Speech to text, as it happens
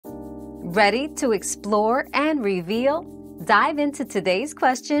Ready to explore and reveal? Dive into today's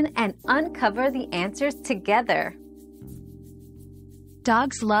question and uncover the answers together.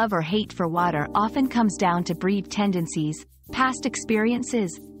 Dogs' love or hate for water often comes down to breed tendencies, past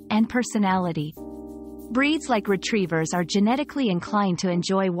experiences, and personality. Breeds like retrievers are genetically inclined to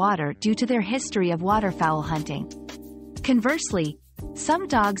enjoy water due to their history of waterfowl hunting. Conversely, some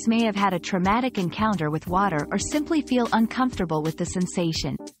dogs may have had a traumatic encounter with water or simply feel uncomfortable with the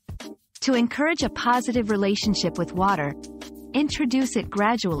sensation. To encourage a positive relationship with water, introduce it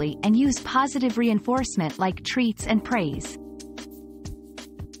gradually and use positive reinforcement like treats and praise.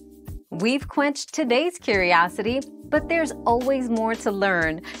 We've quenched today's curiosity, but there's always more to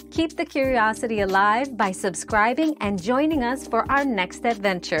learn. Keep the curiosity alive by subscribing and joining us for our next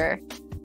adventure.